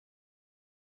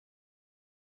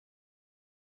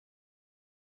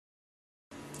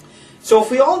So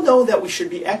if we all know that we should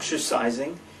be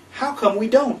exercising, how come we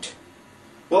don't?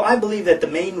 Well, I believe that the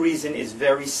main reason is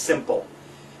very simple.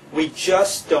 We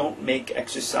just don't make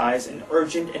exercise an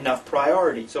urgent enough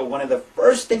priority. So one of the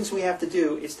first things we have to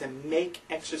do is to make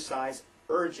exercise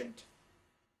urgent.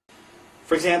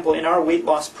 For example, in our weight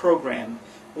loss program,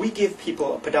 we give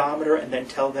people a pedometer and then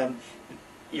tell them,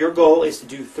 your goal is to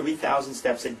do 3,000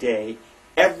 steps a day,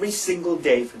 every single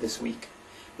day for this week.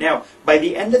 Now, by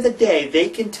the end of the day, they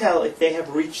can tell if they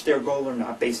have reached their goal or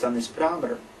not based on this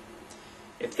pedometer.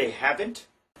 If they haven't,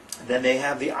 then they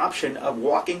have the option of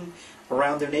walking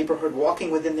around their neighborhood,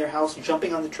 walking within their house,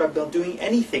 jumping on the treadmill, doing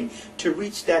anything to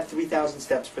reach that 3,000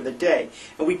 steps for the day.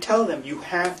 And we tell them you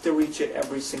have to reach it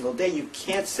every single day. You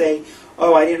can't say,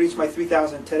 oh, I didn't reach my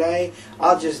 3,000 today,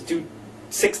 I'll just do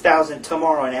 6,000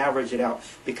 tomorrow and average it out,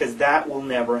 because that will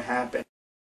never happen.